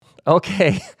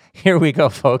Okay, here we go,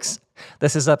 folks.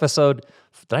 This is episode.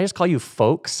 Did I just call you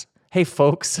folks? Hey,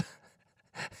 folks.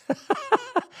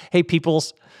 Hey,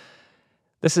 peoples.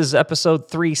 This is episode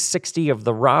 360 of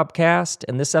the Robcast,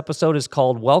 and this episode is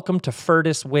called Welcome to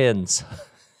Firdus Wins.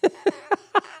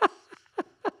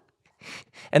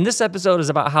 And this episode is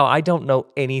about how I don't know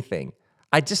anything.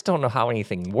 I just don't know how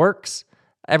anything works.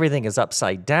 Everything is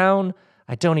upside down.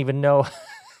 I don't even know.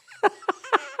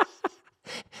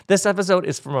 This episode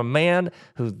is from a man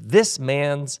who this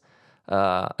man's,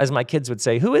 as my kids would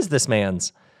say, who is this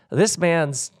man's? This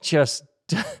man's just,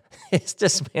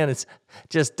 this man is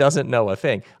just doesn't know a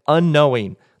thing.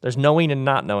 Unknowing. There's knowing and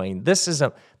not knowing. This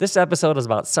episode is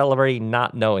about celebrating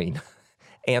not knowing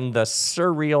and the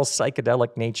surreal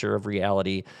psychedelic nature of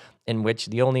reality in which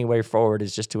the only way forward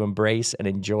is just to embrace and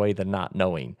enjoy the not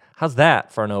knowing. How's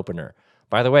that for an opener?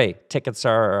 By the way, tickets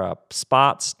are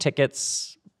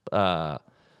tickets,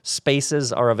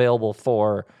 spaces are available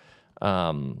for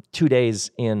 2 days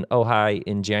in Ojai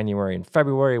in January and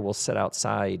February. We'll sit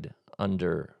outside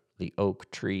under the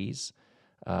oak trees.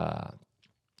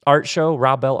 Art show,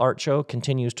 Rob Bell Art Show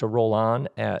continues to roll on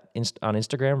on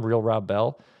Instagram, Real Rob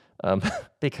Bell,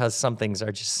 because some things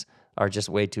are just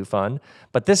way too fun.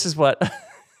 But this is what.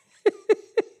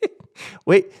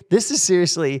 Wait, this is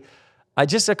seriously. It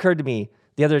just occurred to me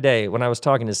the other day when I was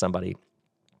talking to somebody.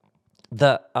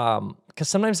 Because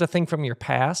sometimes the thing from your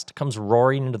past comes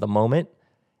roaring into the moment,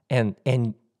 and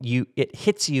it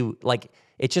hits you like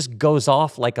it just goes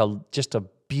off like just a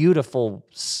beautiful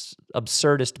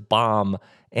absurdist bomb,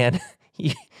 and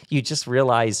you just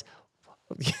realize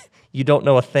you don't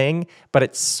know a thing, but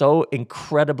it's so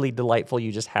incredibly delightful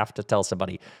you just have to tell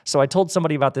somebody. So I told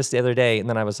somebody about this the other day, and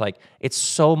then I was like, it's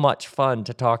so much fun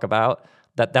to talk about.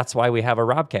 That's why we have a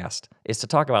Robcast, is to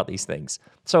talk about these things.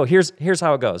 So here's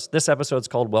how it goes. This episode's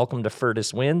called Welcome to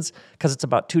Firdus Wins, because it's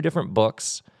about two different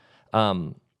books.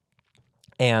 So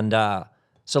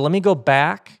let me go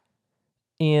back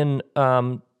in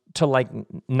to like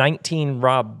 19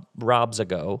 Robs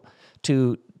ago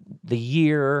to the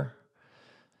year,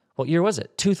 what year was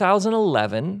it?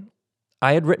 2011.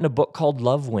 I had written a book called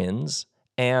Love Wins,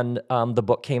 and the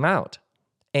book came out.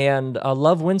 And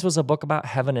Love Wins was a book about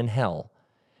heaven and hell.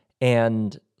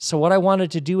 And so what I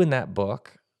wanted to do in that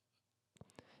book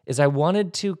is I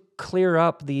wanted to clear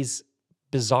up these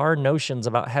bizarre notions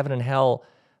about heaven and hell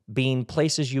being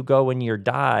places you go when you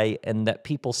die and that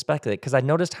people speculate. Because I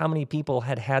noticed how many people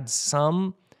had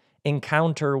some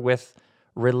encounter with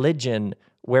religion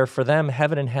where for them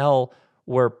heaven and hell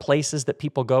were places that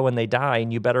people go when they die,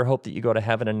 and you better hope that you go to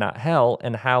heaven and not hell,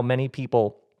 and how many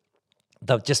people,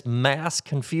 the just mass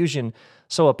confusion.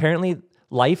 So apparently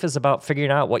life is about figuring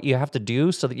out what you have to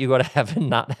do so that you go to heaven,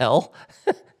 not hell.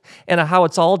 And how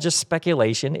it's all just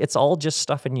speculation. It's all just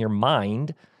stuff in your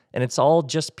mind. And it's all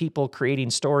just people creating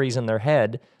stories in their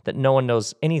head that no one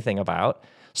knows anything about.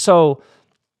 So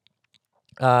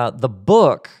the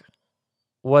book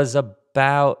was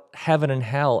about heaven and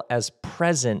hell as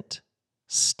present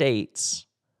states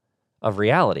of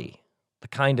reality, the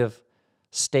kind of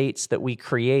states that we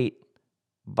create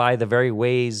by the very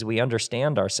ways we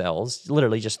understand ourselves,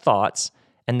 literally just thoughts,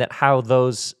 and that how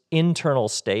those internal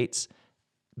states,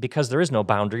 because there is no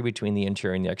boundary between the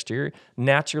interior and the exterior,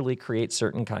 naturally create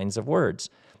certain kinds of words.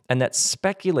 And that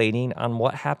speculating on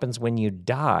what happens when you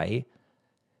die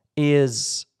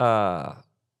is not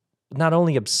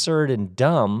only absurd and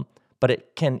dumb, but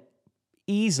it can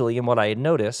easily, and what I had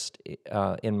noticed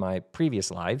in my previous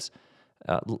life,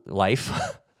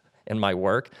 in my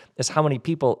work, is how many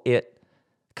people it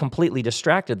completely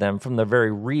distracted them from the very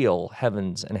real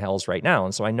heavens and hells right now.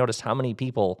 And so I noticed how many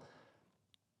people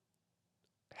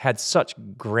had such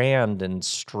grand and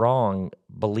strong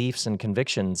beliefs and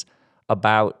convictions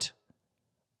about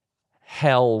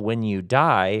hell when you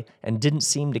die and didn't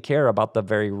seem to care about the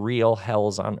very real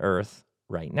hells on earth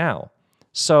right now.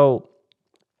 So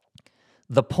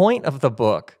the point of the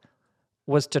book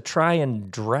was to try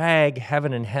and drag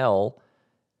heaven and hell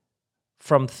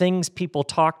from things people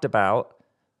talked about,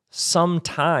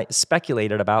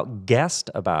 speculated about, guessed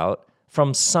about,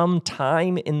 from some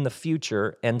time in the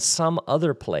future and some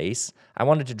other place. I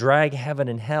wanted to drag heaven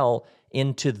and hell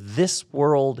into this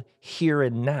world here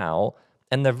and now,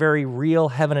 and the very real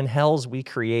heaven and hells we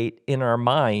create in our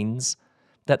minds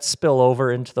that spill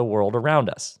over into the world around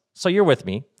us. So you're with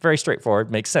me. Very straightforward,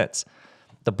 makes sense.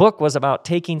 The book was about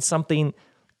taking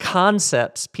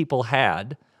concepts people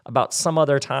had about some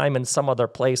other time and some other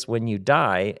place when you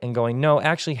die, and going, no,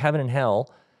 actually heaven and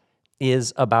hell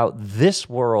is about this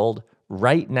world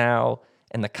right now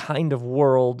and the kind of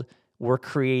world we're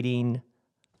creating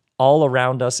all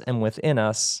around us and within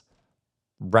us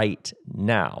right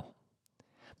now.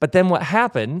 But then what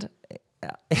happened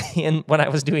when I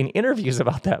was doing interviews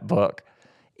about that book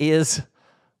is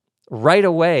right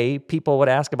away, people would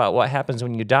ask about what happens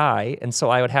when you die. And so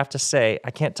I would have to say,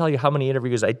 I can't tell you how many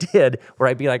interviews I did where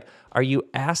I'd be like, are you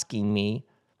asking me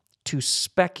to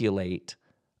speculate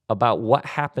about what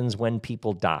happens when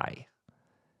people die?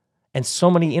 And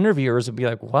so many interviewers would be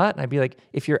like, what? And I'd be like,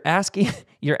 if you're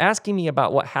asking me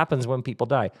about what happens when people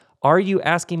die, are you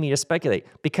asking me to speculate?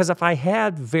 Because if I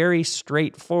had very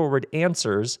straightforward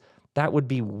answers, that would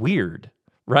be weird,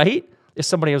 right? If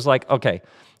somebody was like, okay,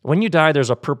 when you die, there's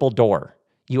a purple door.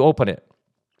 You open it.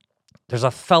 There's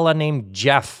a fella named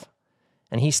Jeff,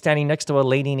 and he's standing next to a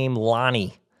lady named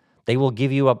Lonnie. They will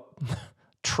give you a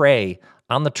tray.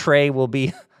 On the tray will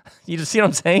be, you just see what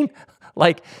I'm saying?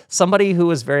 Like somebody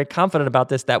who is very confident about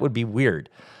this, that would be weird.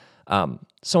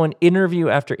 So in interview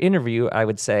after interview, I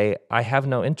would say, I have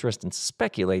no interest in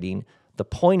speculating. The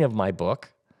point of my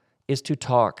book is to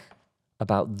talk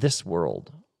about this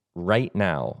world right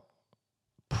now,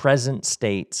 present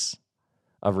states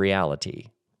of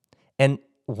reality. And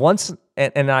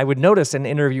I would notice an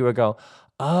interviewer would go,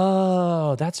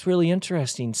 oh, that's really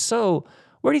interesting. So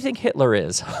where do you think Hitler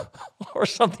is? Or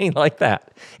something like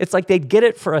that. It's like they'd get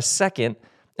it for a second,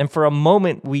 and for a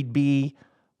moment we'd be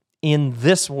in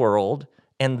this world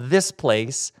and this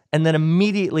place, and then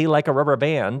immediately, like a rubber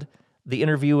band, the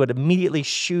interview would immediately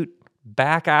shoot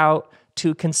back out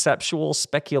to conceptual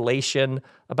speculation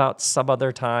about some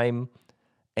other time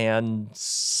and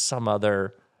some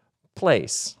other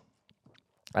place.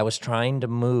 I was trying to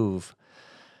move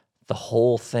the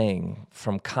whole thing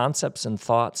from concepts and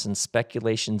thoughts and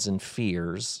speculations and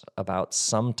fears about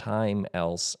some time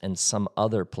else and some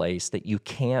other place that you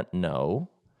can't know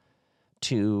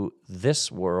to this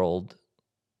world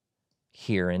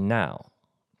here and now.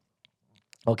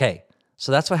 Okay,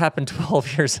 so that's what happened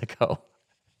 12 years ago.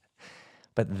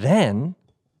 But then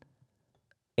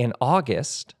in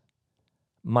August,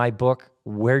 my book,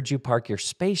 Where'd You Park Your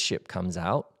Spaceship, comes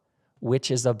out, which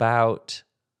is about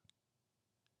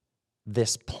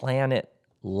this planet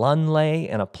Lunley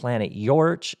and a planet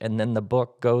Yorch, and then the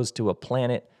book goes to a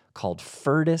planet called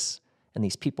Firdus, and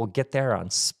these people get there on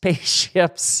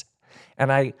spaceships,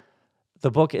 and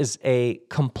the book is a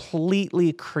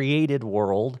completely created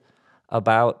world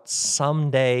about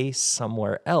someday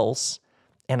somewhere else,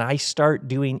 and I start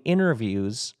doing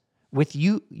interviews with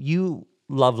you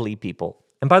lovely people.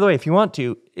 And by the way, if you want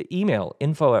to, email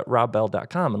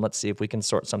info@robbell.com, and let's see if we can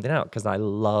sort something out, because I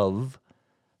love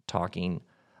talking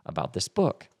about this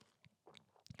book.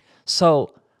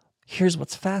 So here's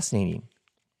what's fascinating.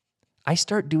 I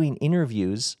start doing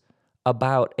interviews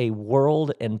about a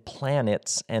world and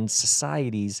planets and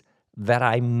societies that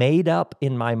I made up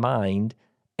in my mind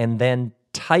and then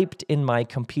typed in my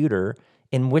computer,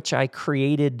 in which I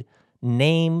created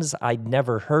names I'd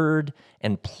never heard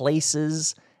and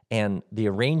places and the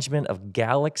arrangement of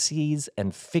galaxies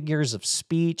and figures of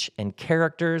speech and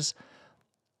characters.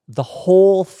 The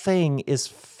whole thing is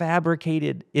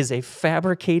a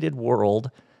fabricated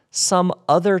world, some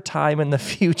other time in the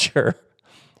future,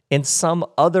 in some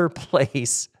other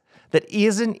place that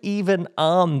isn't even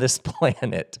on this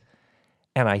planet.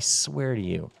 And I swear to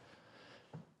you,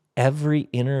 every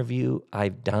interview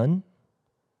I've done,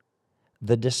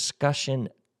 the discussion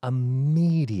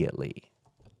immediately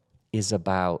is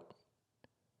about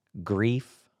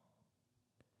grief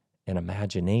and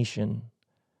imagination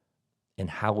and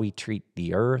how we treat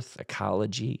the earth,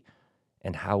 ecology,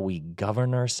 and how we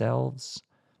govern ourselves,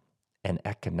 and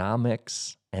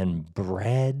economics, and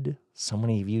bread. So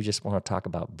many of you just want to talk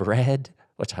about bread,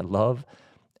 which I love,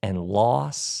 and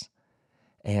loss,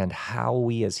 and how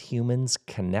we as humans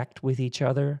connect with each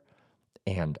other,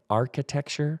 and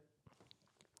architecture.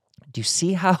 Do you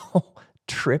see how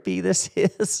trippy this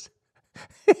is?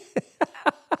 Do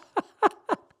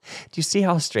you see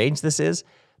how strange this is?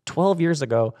 12 years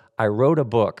ago, I wrote a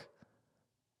book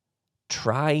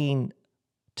trying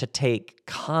to take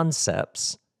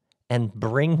concepts and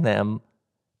bring them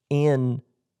in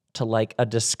to like a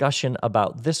discussion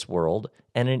about this world,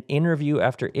 and in interview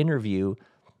after interview,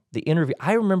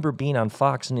 I remember being on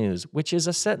Fox News, which is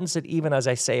a sentence that even as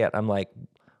I say it, I'm like,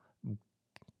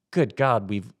 good God,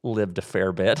 we've lived a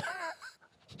fair bit.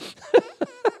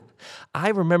 I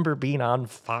remember being on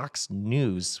Fox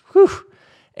News,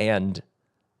 and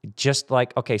just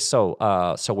like, okay, so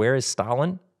where is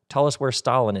Stalin? Tell us where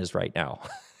Stalin is right now.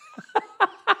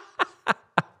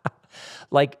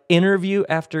 Like interview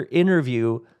after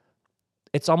interview,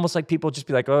 it's almost like people just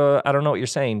be like, oh, I don't know what you're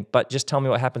saying, but just tell me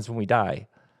what happens when we die.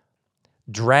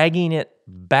 Dragging it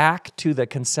back to the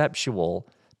conceptual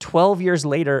 12 years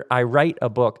later, I write a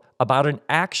book about an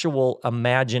actual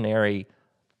imaginary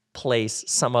place,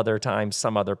 some other time,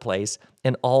 some other place,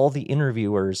 and all the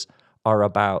interviewers are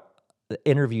about, the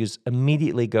interviews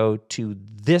immediately go to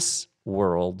this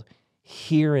world,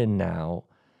 here and now,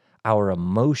 our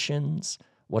emotions,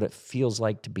 what it feels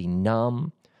like to be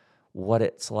numb, what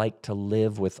it's like to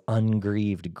live with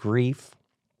ungrieved grief.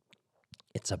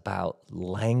 It's about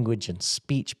language and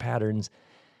speech patterns.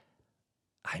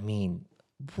 I mean,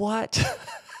 what?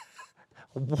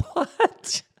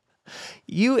 What?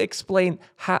 You explain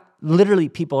how, literally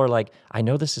people are like, I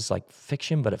know this is like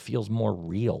fiction, but it feels more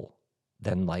real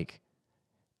than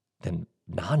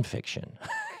nonfiction.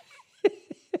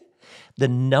 The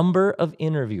number of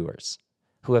interviewers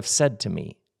who have said to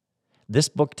me, this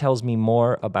book tells me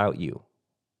more about you.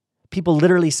 People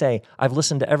literally say, I've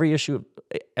listened to every episode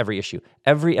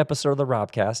of the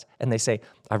Robcast, and they say,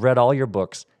 I've read all your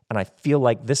books, and I feel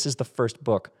like this is the first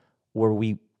book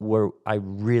where I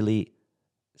really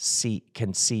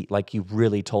can see, like you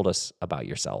really told us about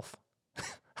yourself.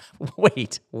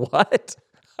 Wait, what?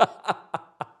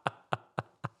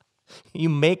 You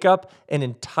make up an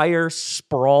entire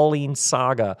sprawling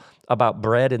saga about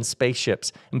bread and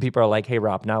spaceships, and people are like, hey,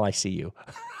 Rob, now I see you.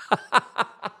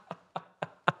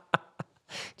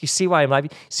 Do you see why I'm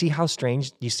laughing? See how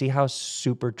strange? Do you see how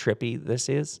super trippy this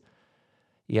is?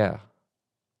 Yeah.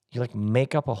 You like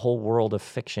make up a whole world of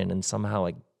fiction and somehow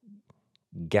it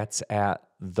gets at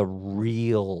the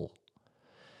real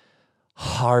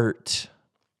heart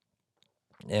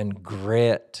and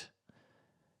grit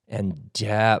and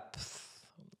depth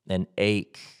and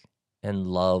ache and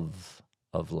love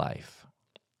of life.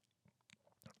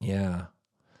 Yeah.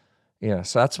 Yeah.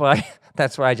 So that's why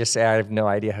I just say I have no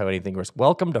idea how anything works.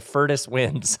 Welcome to Firdus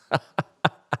Wins.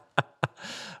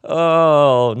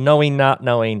 Oh, knowing, not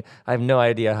knowing. I have no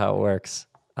idea how it works.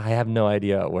 I have no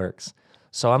idea how it works.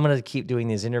 So I'm going to keep doing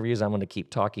these interviews. I'm going to keep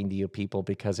talking to you people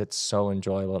because it's so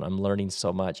enjoyable and I'm learning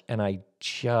so much. And I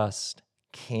just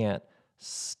can't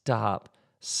stop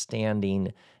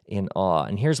standing in awe.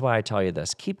 And here's why I tell you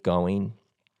this. Keep going.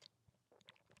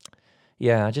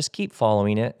 Yeah, just keep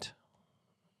following it.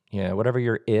 Yeah, whatever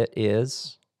your it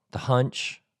is, the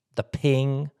hunch, the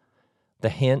ping, the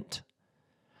hint,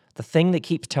 the thing that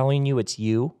keeps telling you it's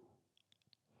you.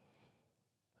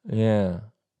 Yeah.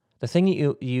 The thing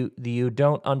that you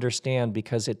don't understand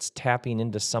because it's tapping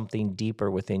into something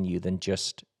deeper within you than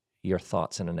just your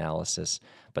thoughts and analysis.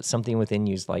 But something within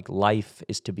you is like life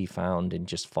is to be found in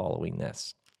just following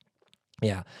this.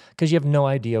 Yeah, because you have no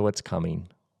idea what's coming.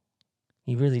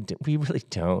 We really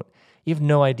don't. You have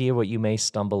no idea what you may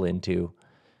stumble into.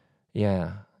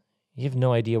 Yeah. You have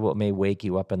no idea what may wake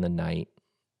you up in the night.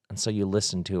 And so you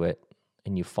listen to it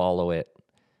and you follow it.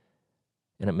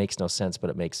 And it makes no sense, but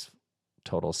it makes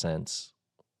total sense.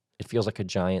 It feels like a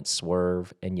giant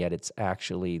swerve, and yet it's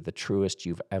actually the truest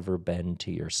you've ever been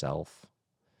to yourself.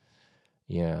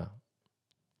 Yeah.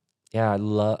 Yeah, I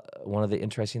love one of the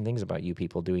interesting things about you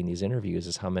people doing these interviews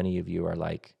is how many of you are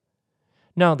like,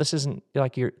 no, this isn't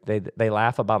like they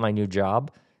laugh about my new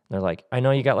job. They're like, I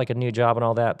know you got like a new job and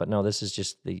all that, but no, this is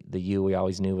just the you we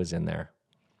always knew was in there.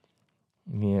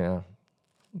 Yeah.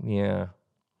 Yeah.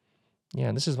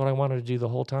 Yeah, this is what I wanted to do the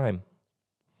whole time.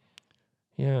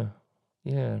 Yeah.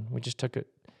 Yeah. We just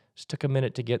took a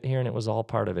minute to get here and it was all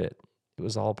part of it. It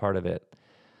was all part of it.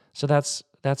 So that's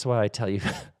why I tell you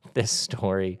this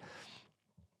story.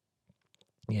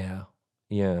 Yeah.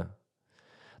 Yeah.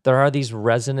 There are these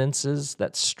resonances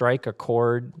that strike a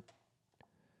chord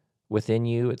within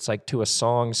you. It's like to a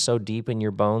song so deep in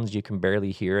your bones you can barely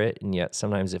hear it, and yet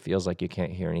sometimes it feels like you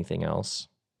can't hear anything else.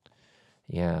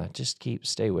 Yeah, just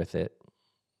stay with it.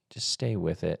 Just stay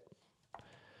with it.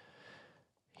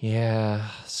 Yeah,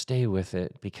 stay with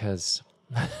it because,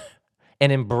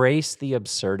 and embrace the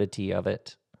absurdity of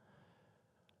it.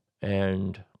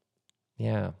 And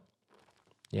yeah.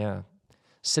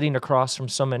 Sitting across from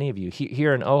so many of you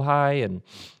here in Ojai and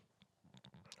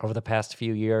over the past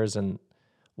few years and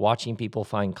watching people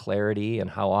find clarity and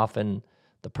how often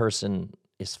the person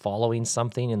is following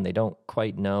something and they don't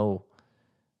quite know.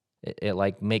 It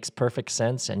like makes perfect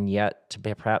sense, and yet to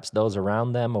perhaps those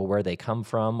around them or where they come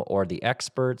from or the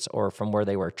experts or from where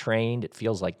they were trained, it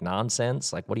feels like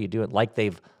nonsense. Like, what are you doing? Like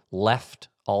they've left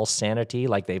all sanity,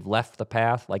 like they've left the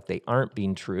path, like they aren't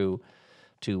being true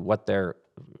to what they're,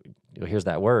 here's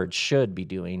that word, should be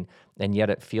doing, and yet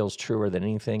it feels truer than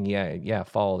anything. Yeah,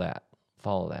 follow that.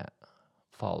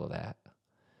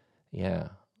 Yeah.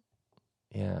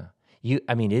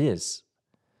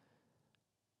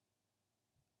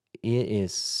 It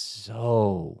is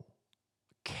so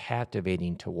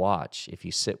captivating to watch if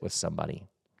you sit with somebody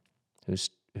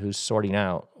who's sorting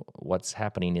out what's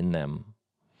happening in them.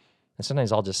 And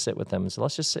sometimes I'll just sit with them and say,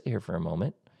 let's just sit here for a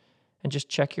moment and just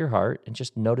check your heart and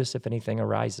just notice if anything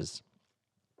arises.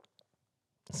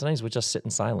 And sometimes we just sit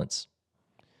in silence.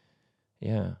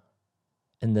 Yeah.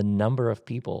 And the number of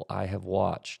people I have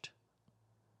watched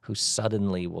who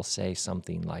suddenly will say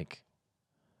something like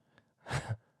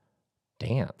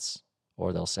dance,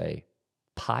 or they'll say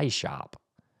pie shop,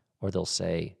 or they'll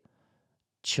say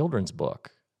children's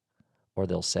book, or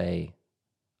they'll say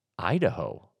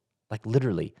Idaho, like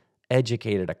literally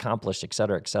educated, accomplished, et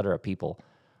cetera, people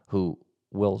who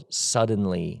will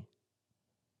suddenly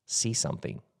see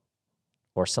something,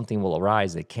 or something will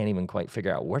arise. They can't even quite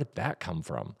figure out, where did that come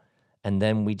from? And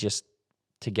then we just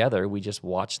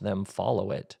watch them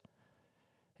follow it.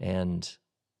 And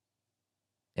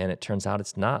it turns out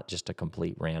it's not just a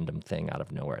complete random thing out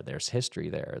of nowhere. There's history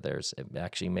there. It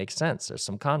actually makes sense. There's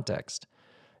some context.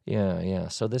 Yeah.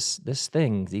 So these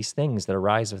things that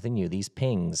arise within you, these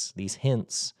pings, these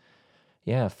hints,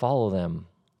 follow them.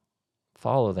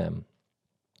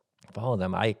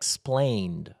 I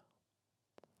explained,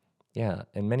 in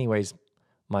many ways,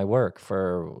 my work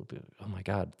for,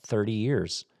 30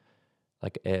 years,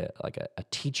 like a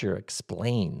teacher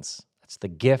explains. That's the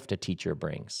gift a teacher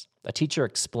brings. A teacher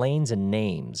explains and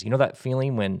names. You know that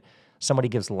feeling when somebody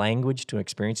gives language to an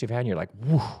experience you've had and you're like,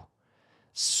 whew,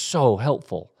 so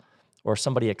helpful. Or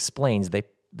somebody explains, they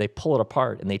pull it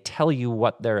apart and they tell you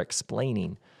what they're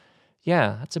explaining.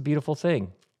 Yeah, that's a beautiful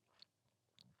thing.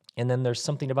 And then there's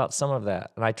something about some of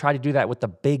that. And I try to do that with the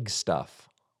big stuff.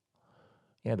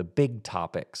 The big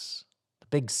topics, the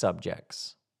big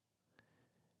subjects.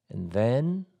 And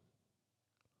then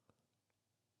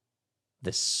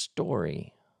this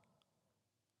story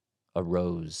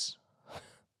arose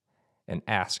and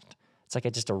asked. It's like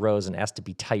it just arose and asked to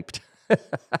be typed.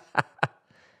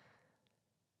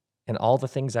 And all the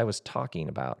things I was talking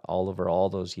about all over all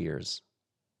those years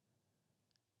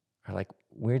are like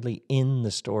weirdly in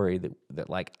the story that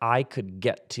like I could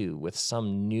get to with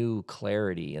some new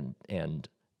clarity and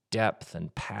depth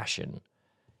and passion.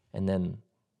 And then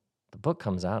the book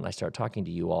comes out and I start talking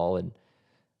to you all, and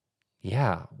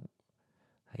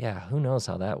who knows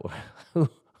how that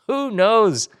who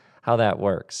knows how that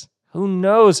works? Who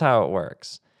knows how it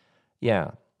works?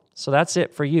 Yeah. So that's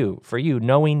it for you,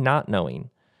 knowing, not knowing.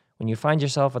 When you find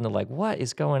yourself in the like, what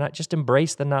is going on? Just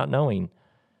embrace the not knowing.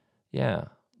 Yeah.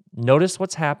 Notice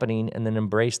what's happening and then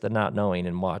embrace the not knowing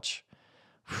and watch.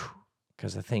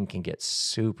 Because the thing can get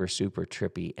super, super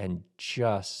trippy and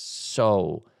just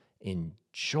so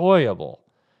enjoyable.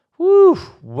 Woo!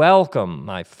 Welcome,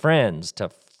 my friends, to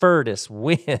Firdus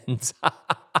Wins.